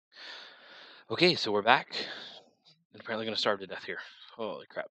Okay, so we're back. And apparently gonna starve to death here. Holy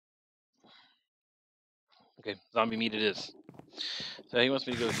crap. Okay, zombie meat it is. So he wants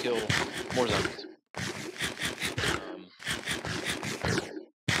me to go kill more zombies. Um,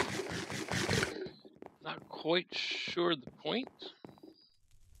 not quite sure the point.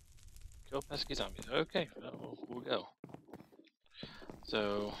 Kill pesky zombies. Okay, we'll go.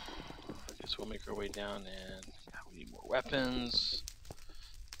 So I guess we'll make our way down, and we need more weapons.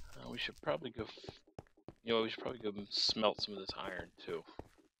 We should probably go. We should probably go smelt some of this iron too.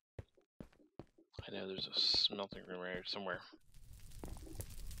 I know there's a smelting room right here somewhere.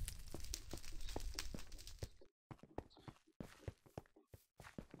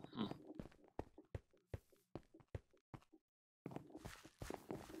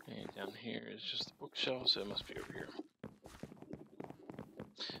 And down here is just the bookshelf, so it must be over here.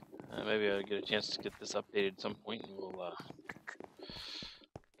 Maybe I'll get a chance to get this updated at some point, and we'll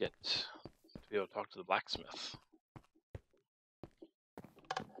get to be able to talk to the blacksmith.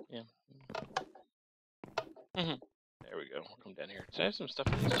 Yeah. There we go. We'll come down here. Did I have some stuff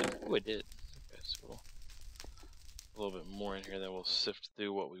in this chest? Oh, I did. Okay, so we'll a little bit more in here, then we'll sift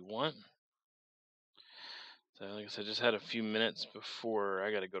through what we want. So, like I said, just had a few minutes before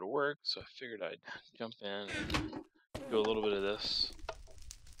I got to go to work, so I figured I'd jump in and do a little bit of this.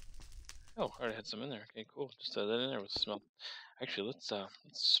 Oh, I already had some in there. Okay, cool. Just that in there with smell. Actually, let's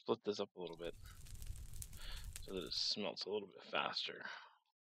split this up a little bit so that it smelts a little bit faster.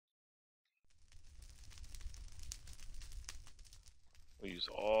 We'll use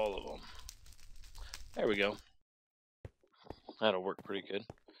all of them. There we go. That'll work pretty good.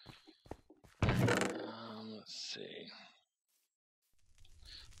 Let's see.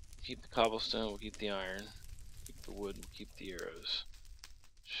 Keep the cobblestone, we'll keep the iron. Keep the wood, we'll keep the arrows.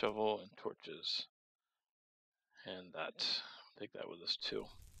 Shovel and torches. And that. Take that with us too.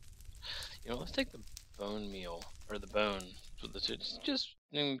 Let's take the bone meal, or the bone, just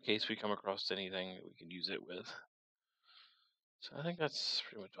in case we come across anything that we can use it with. So I think that's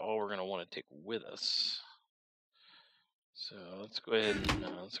pretty much all we're going to want to take with us. So let's go ahead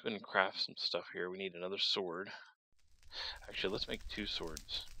and craft some stuff here. We need another sword. Actually, let's make 2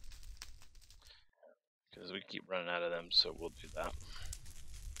 swords, because we keep running out of them, so we'll do that.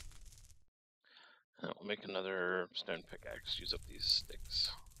 And we'll make another stone pickaxe, use up these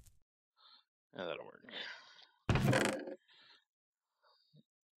sticks. Yeah, that'll work.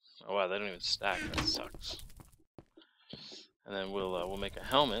 Oh wow, they don't even stack, that sucks. And then we'll make a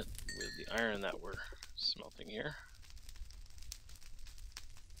helmet with the iron that we're smelting here.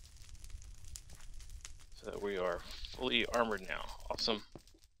 So that we are fully armored now. Awesome.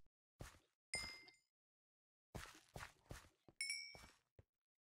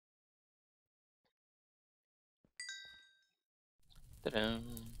 Ta-da!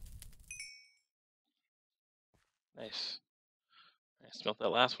 Nice. I smelt that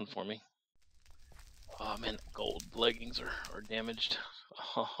last one for me. Oh man, the gold leggings are damaged.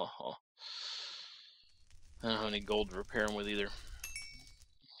 Oh, I don't have any gold to repair them with either.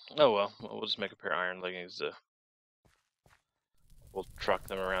 Oh well, we'll just make a pair of iron leggings. We'll truck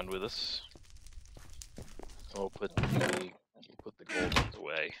them around with us. We'll put the gold ones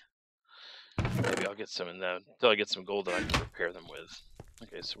away. Maybe I'll get some in that until I get some gold that I can repair them with.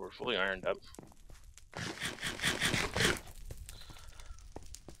 Okay, so we're fully ironed up.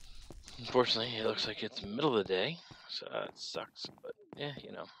 Unfortunately, it looks like it's middle of the day, so that sucks. But yeah, take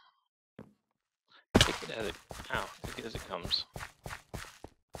it as it comes.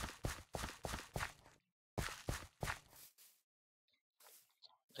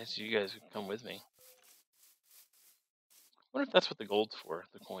 Nice of you guys who come with me. I wonder if that's what the gold's for,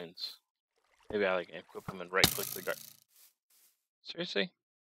 the coins. Maybe I equip them and right-click the guard. Seriously?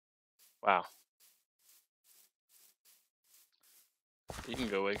 Wow. You can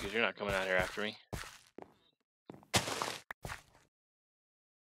go away because you're not coming out here after me.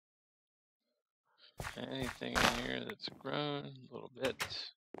 Anything in here that's grown a little bit.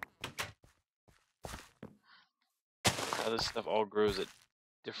 How this stuff all grows at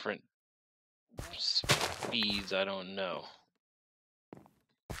different speeds, I don't know.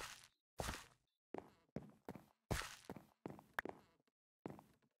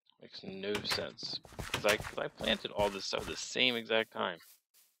 Makes no sense. Because I planted all this stuff at the same exact time.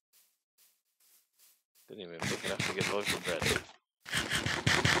 Didn't even make enough to get loaves of bread.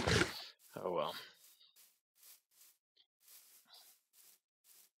 Oh well.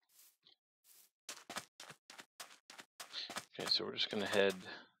 Okay, so we're just gonna head.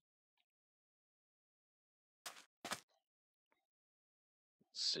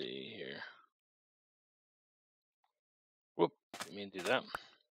 Let's see here. Whoop! Didn't mean to do that.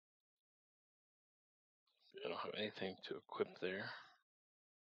 I don't have anything to equip there.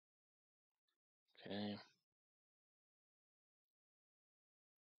 Okay.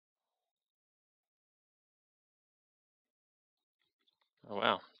 Oh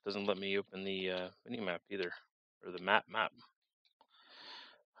wow, doesn't let me open the mini map either, or the map.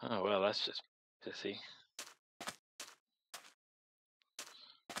 Oh well, that's just pissy.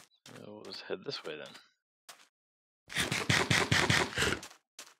 We'll just head this way then.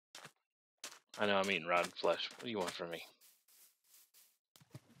 I know I'm eating rotten flesh. What do you want from me?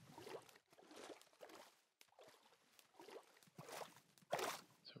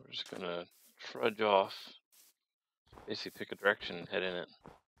 So we're just gonna trudge off. Basically pick a direction and head in it.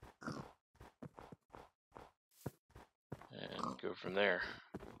 And go from there.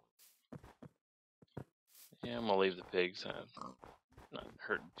 Yeah, I'm gonna leave the pigs. I'm not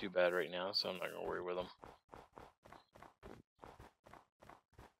hurting too bad right now, so I'm not gonna worry with them.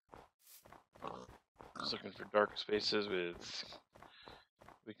 Just looking for dark spaces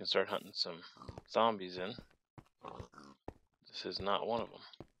we can start hunting some zombies in. This is not one of them.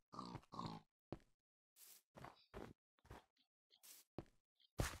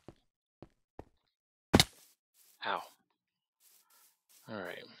 Ow.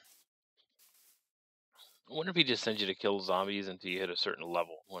 Alright. I wonder if he just sends you to kill zombies until you hit a certain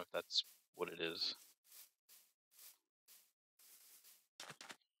level. I wonder if that's what it is.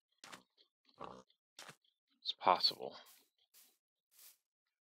 It's possible.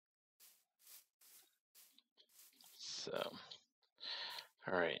 So,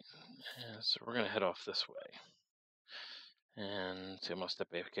 alright. So we're going to head off this way. And so I'm going to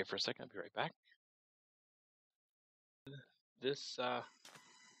step AFK for a second. I'll be right back. This, I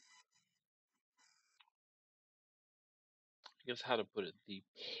guess how to put it, the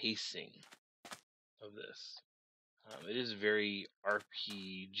pacing of this. It is very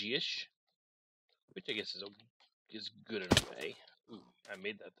RPG-ish, which I guess is good in a way. Ooh, I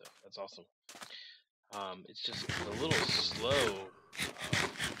made that though. That's awesome. It's just a little slow.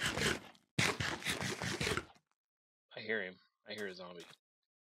 I hear him. I hear a zombie.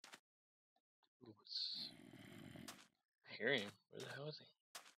 Ooh, I hear him. Where the hell is he?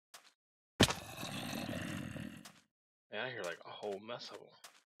 Man, I hear like a whole mess of them.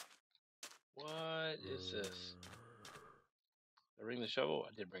 What is this? Did I bring the shovel?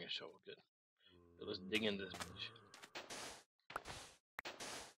 I did bring a shovel. Good. So let's dig into this bitch.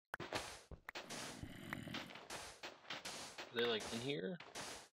 Are they like in here?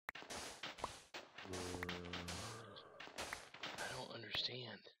 I don't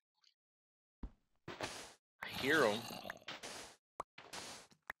understand. I hear them.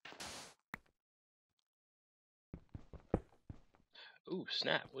 Ooh,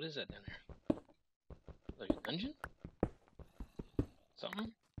 snap. What is that down there? Like a dungeon?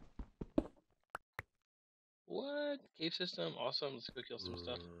 Something? What? Cave system? Awesome. Let's go kill some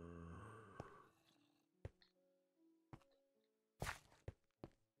stuff.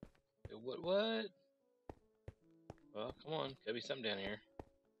 What? Well, come on. Gotta be something down here.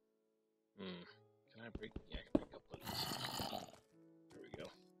 Can I break? Yeah, I can break a couple of these. There we go.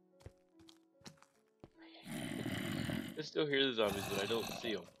 I still hear the zombies, but I don't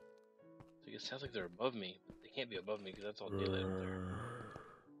see them. So it sounds like they're above me, but they can't be above me because that's all daylight up there.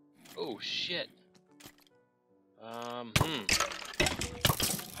 Oh shit.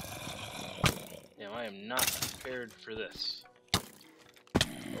 Now I am not prepared for this.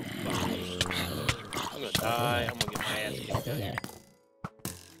 Oh fuck. I'm gonna die. I'm gonna get my ass kicked out here.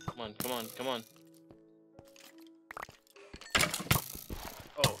 Come on.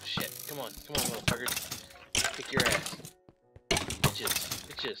 Oh shit. Come on, motherfuckers. Kick your ass.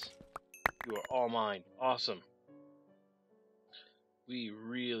 Bitches. You are all mine. Awesome. We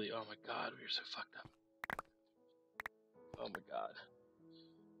really, oh my god, we are so fucked up. Oh my god.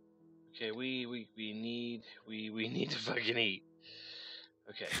 Okay, we need to fucking eat.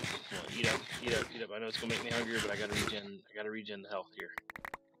 Okay, come on, eat up. I know it's gonna make me hungrier, but I gotta regen the health here.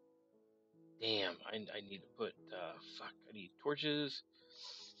 Damn, I need to put, fuck, I need torches.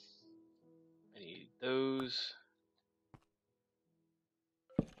 I need those.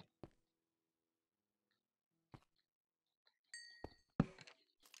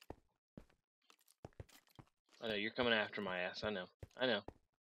 I know, you're coming after my ass, I know.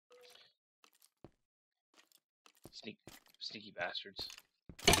 Sneaky bastards.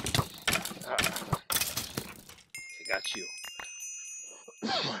 I got you.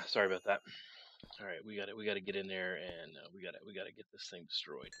 Sorry about that. All right, we got to get in there, and we got to get this thing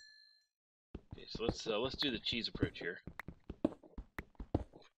destroyed. Okay, so let's do the cheese approach here. I'm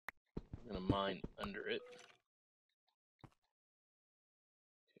gonna mine under it.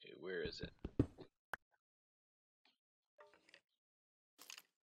 Okay, where is it?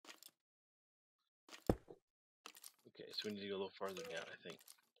 so we need to go a little farther down, I think.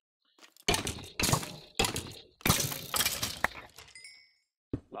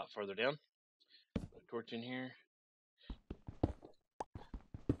 A lot farther down. Put a torch in here. A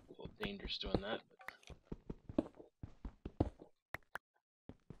little dangerous doing that, but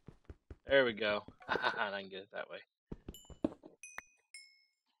there we go. And I can get it that way.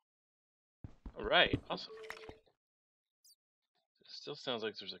 Alright, awesome. It still sounds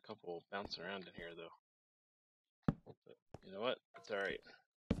like there's a couple bouncing around in here, though. But you know what? It's alright.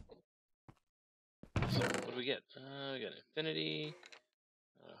 So, what do we get? We got infinity.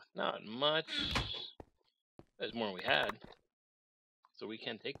 Not much. That's more than we had. So we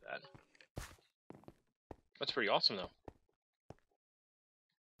can take that. That's pretty awesome, though.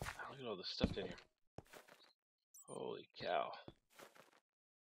 Look at all this stuff in here. Holy cow.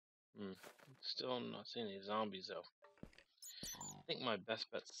 Still not seeing any zombies, though. I think my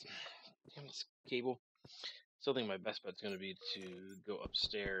best bet's... Damn this cable. Still think my best bet's going to be to go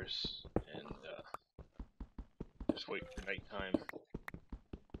upstairs and just wait for nighttime.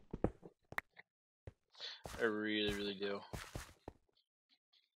 I really, really do.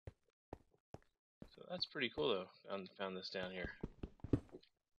 So that's pretty cool, though. Found this down here.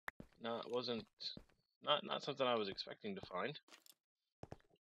 No, it wasn't... Not something I was expecting to find.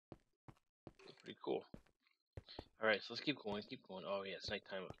 It's pretty cool. Alright, so let's keep going, Oh yeah, it's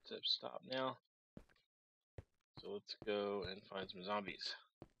nighttime. Stop now. So let's go and find some zombies.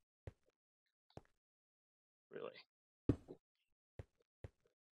 Really.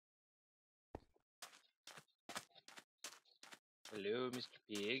 Hello, Mr.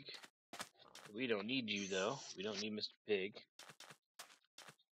 Pig. We don't need you, though. We don't need Mr. Pig.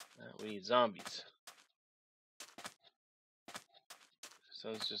 We need zombies. The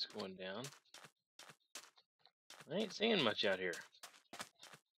sun's just going down. I ain't seeing much out here.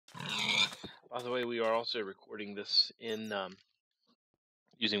 By the way, we are also recording this in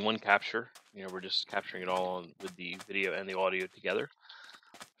using one capture. You know, we're just capturing it all with the video and the audio together.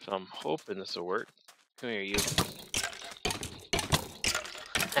 So I'm hoping this will work. Come here, you.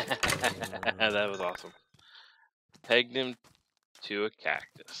 That was awesome. Pegged him to a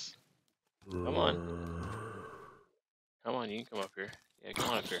cactus. Come on. Come on, you can come up here. Yeah,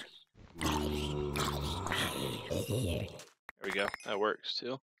 come on up here. There we go. That works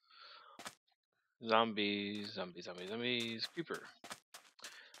too. Zombies, zombies, zombies, zombies. Creeper.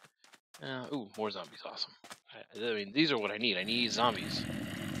 Ooh, more zombies. Awesome. I mean, these are what I need. I need zombies.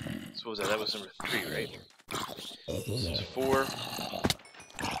 So what was that? That was number 3, right? This is 4,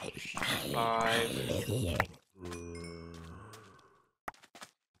 5.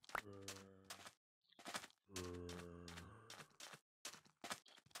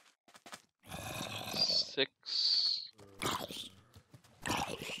 6.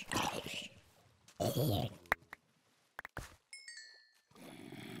 Oh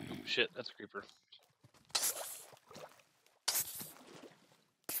shit, that's a creeper.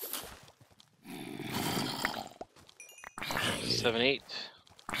 7, 8.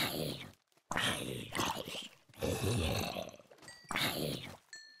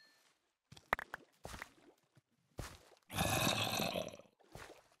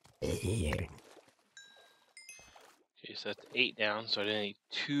 Okay, so that's 8 down, so I need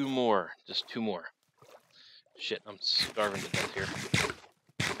 2 more. Just 2 more. Shit, I'm starving to death here.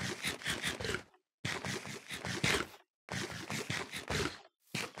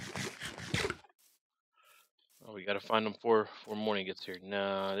 Oh, we gotta find them before morning gets here.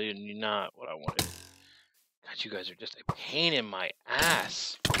 No, they're not what I wanted. God, you guys are just a pain in my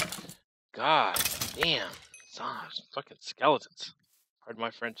ass. God damn. Fucking skeletons. Pardon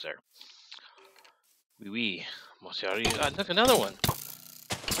my French there. Oui. Look, another one.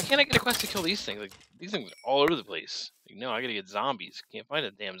 Why can't I get a quest to kill these things? Like, these things are all over the place. Like, no, I gotta get zombies. Can't find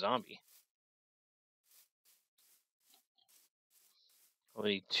a damn zombie. I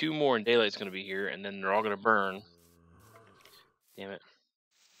need 2 more and daylight's gonna be here, and then they're all gonna burn. Damn it.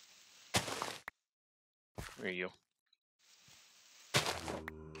 Where are you?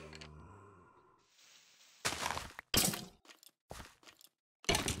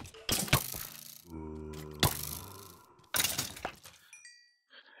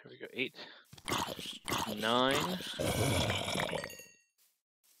 Here we go. 8, 9.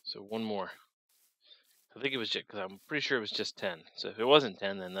 So 1 more. I think it was just, because I'm pretty sure it was just 10. So if it wasn't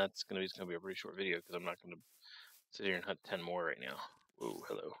 10, then that's gonna be a pretty short video, because I'm not gonna sit here and hunt 10 more right now. Whoa,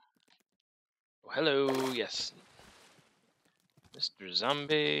 hello. Oh, hello, yes. Mr.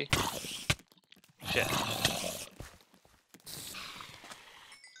 Zombie. Shit.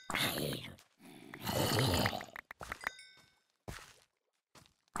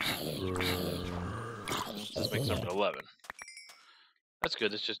 Let's make some number 11. That's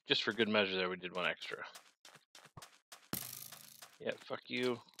good. It's just for good measure there. We did one extra. Yeah, fuck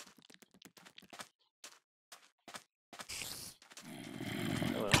you.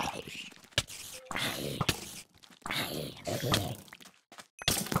 Hello.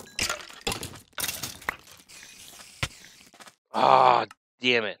 Ah,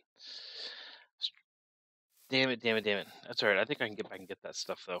 damn it. Damn it. That's alright. I think I can get back and get that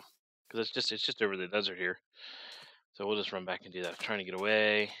stuff though. Because it's just over the desert here. So we'll just run back and do that. I'm trying to get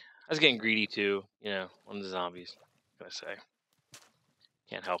away. I was getting greedy too, one of the zombies. What can I say?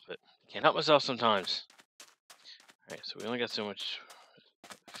 Can't help it. Can't help myself sometimes. Alright, so we only got so much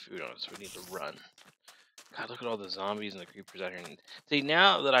food on us, so we need to run. God, look at all the zombies and the creepers out here. See,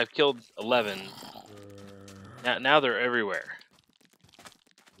 now that I've killed 11, now they're everywhere.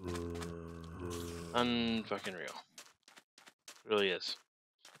 Unfucking real. It really is.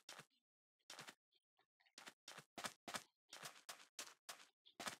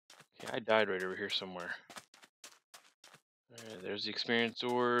 Okay, I died right over here somewhere. Alright, there's the experience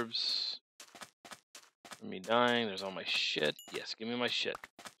orbs. Me dying, there's all my shit. Yes, give me my shit.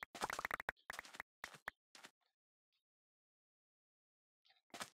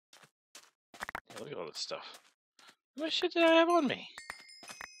 Yeah, look at all this stuff. How much shit did I have on me?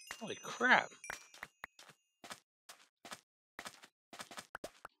 Holy crap.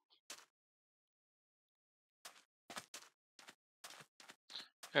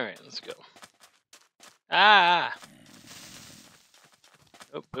 Alright, let's go. Ah!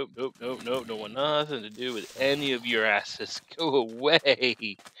 Nope. Don't want nothing to do with any of your asses. Go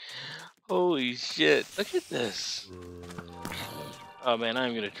away. Holy shit. Look at this. Oh man,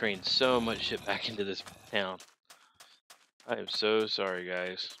 I'm gonna train so much shit back into this town. I am so sorry,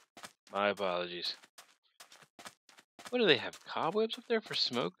 guys. My apologies. What do they have? Cobwebs up there for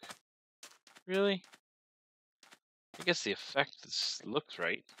smoke? Really? I guess the effect looks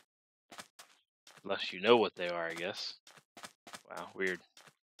right. Unless you know what they are, I guess. Wow, weird.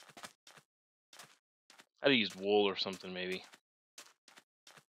 I'd have used wool or something, maybe.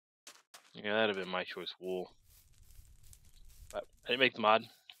 Yeah, that'd have been my choice, wool. But I didn't make the mod.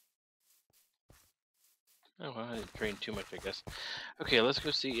 Oh, well, I didn't train too much, I guess. Okay, let's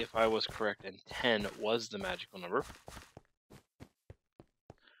go see if I was correct and 10 was the magical number.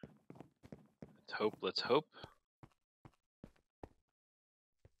 Let's hope.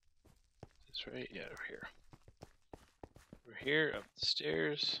 That's right, yeah, over here. We're here, up the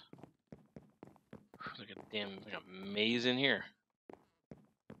stairs. Look at like a maze in here.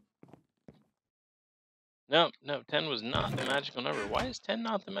 No, 10 was not the magical number. Why is 10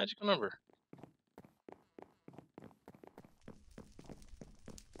 not the magical number?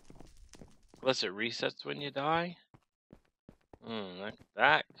 Unless it resets when you die?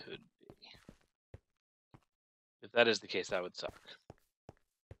 That could be. If that is the case, that would suck.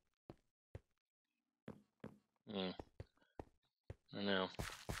 I don't know.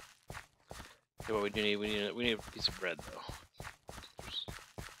 Okay, what we do need, we need a piece of bread though.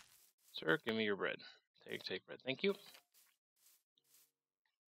 Sir, give me your bread. Take bread. Thank you.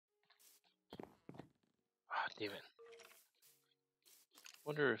 Ah, damn it.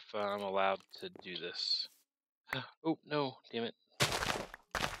 Wonder if I'm allowed to do this. Oh, no, damn it. I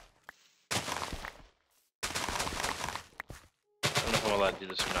don't know if I'm allowed to do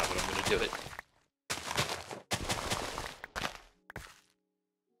this or not, but I'm going to do it.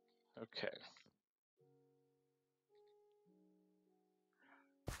 Okay.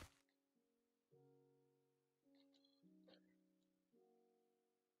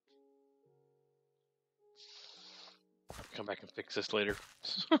 I'll come back and fix this later.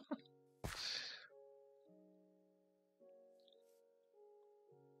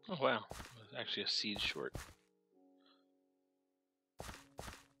 Oh, wow. It was actually a seed short.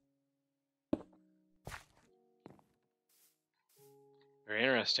 Very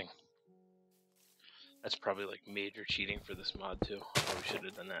interesting. That's probably like major cheating for this mod too. Probably should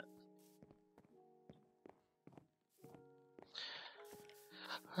have done that.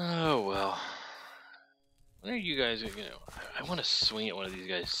 Oh well. When are you guys, I want to swing at one of these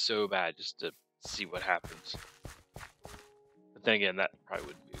guys so bad just to see what happens. But then again, that probably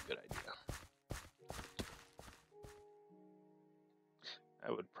wouldn't be a good idea.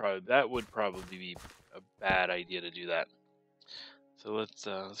 That would probably be a bad idea to do that. So let's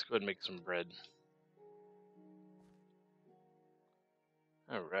go ahead and make some bread.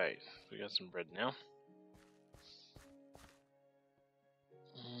 All right, we got some bread now.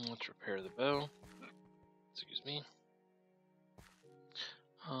 Let's repair the bow. Excuse me.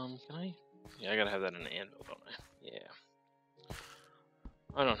 Can I? Yeah, I gotta have that in an anvil, don't I? Yeah.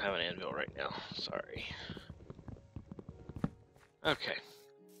 I don't have an anvil right now. Sorry. Okay.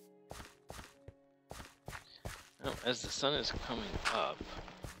 Now, as the sun is coming up,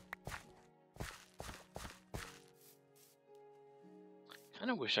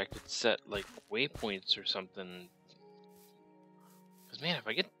 kind of wish I could set like waypoints or something. Because man, if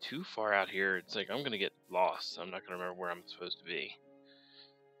I get too far out here, it's like I'm gonna get lost. I'm not gonna remember where I'm supposed to be.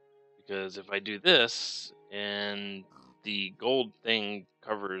 Because if I do this and the gold thing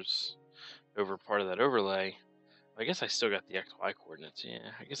covers over part of that overlay, I guess I still got the XY coordinates.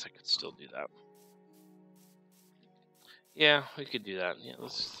 Yeah, I guess I could still do that. Yeah, we could do that. Yeah,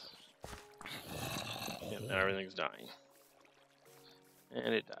 let's. Yeah, now everything's dying.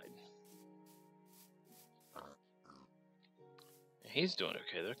 And it died. He's doing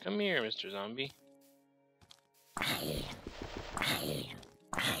okay though. Come here, Mr. Zombie.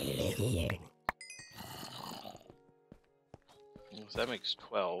 So that makes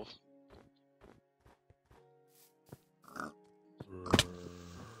 12. Oh,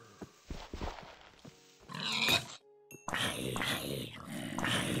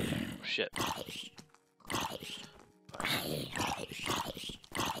 shit.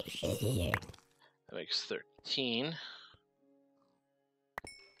 That makes 13.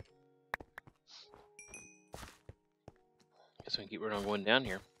 Guess we can keep right on going down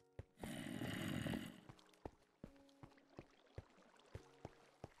here.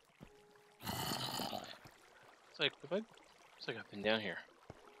 It's like I've been down here.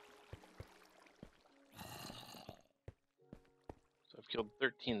 So I've killed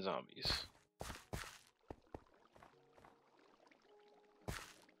 13 zombies.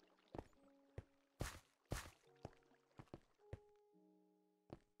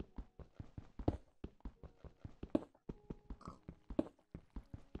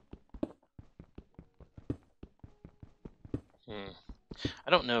 I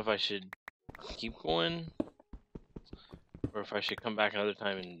don't know if I should keep going or if I should come back another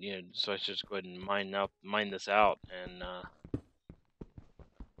time and so I should just go ahead and mine this out and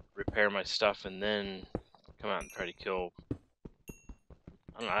repair my stuff and then come out and try to kill.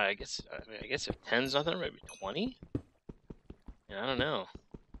 I don't know. I guess if 10's nothing, maybe 20. Yeah, I don't know.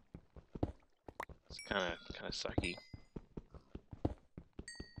 It's kind of sucky.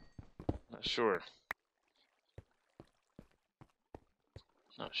 Not sure.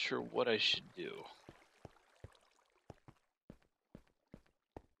 Not sure what I should do.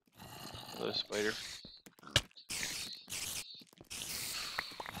 Hello, spider.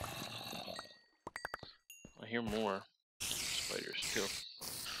 I hear more spiders too.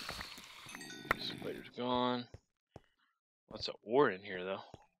 Spider's gone. Lots of ore in here though.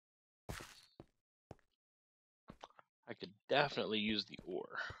 I could definitely use the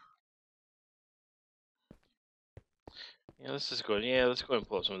ore. Yeah, let's just go. Yeah, let's go ahead and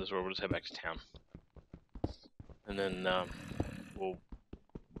pull up some of this ore. We'll just head back to town, and then we'll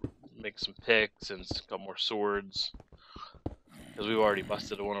make some picks and a couple more swords. Because we've already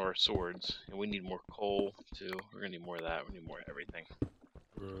busted one of our swords, and we need more coal too. We're gonna need more of that. We need more of everything.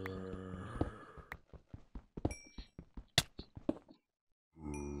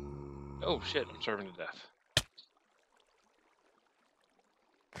 Oh shit! I'm starving to death.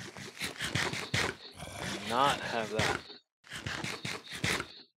 Not have that.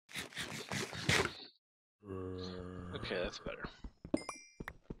 Okay, that's better.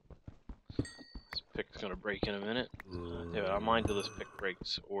 This pick's gonna break in a minute. Dude, I'll mine till this pick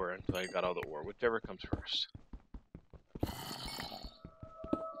breaks, or until I got all the ore, whichever comes first.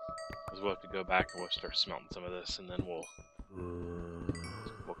 Because we'll have to go back and we'll start smelting some of this, and then we'll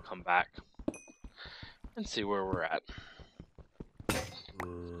come back and see where we're at.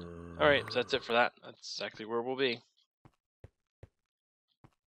 Alright, so that's it for that. That's exactly where we'll be.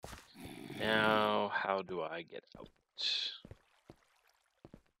 Now, how do I get out?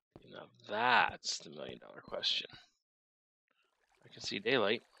 Now that's the million-dollar question. I can see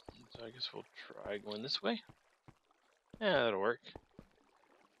daylight, so I guess we'll try going this way. Yeah, that'll work.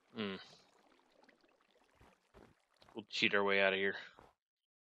 We'll cheat our way out of here.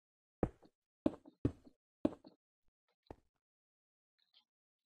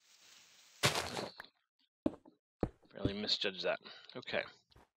 Apparently misjudged that. Okay.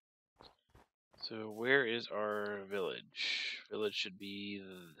 So where is our village? Village should be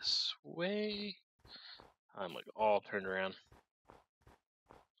this way. I'm like all turned around.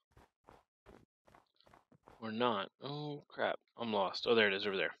 Or not. Oh crap, I'm lost. Oh, there it is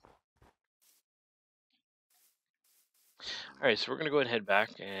over there. Alright, so we're going to go ahead and head back,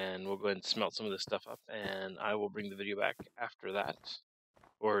 and we'll go ahead and smelt some of this stuff up, and I will bring the video back after that.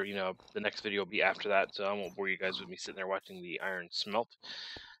 Or, the next video will be after that, so I won't bore you guys with me sitting there watching the iron smelt.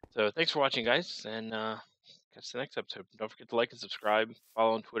 So thanks for watching, guys, and catch the next episode. Don't forget to like and subscribe.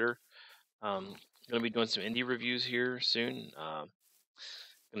 Follow on Twitter. Gonna be doing some indie reviews here soon.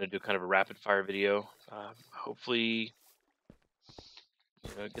 Gonna do kind of a rapid fire video. Hopefully,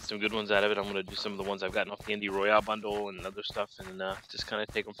 get some good ones out of it. I'm gonna do some of the ones I've gotten off the Indie Royale bundle and other stuff, and just kind of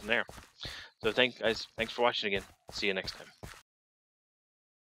take them from there. So thanks for watching again. See you next time.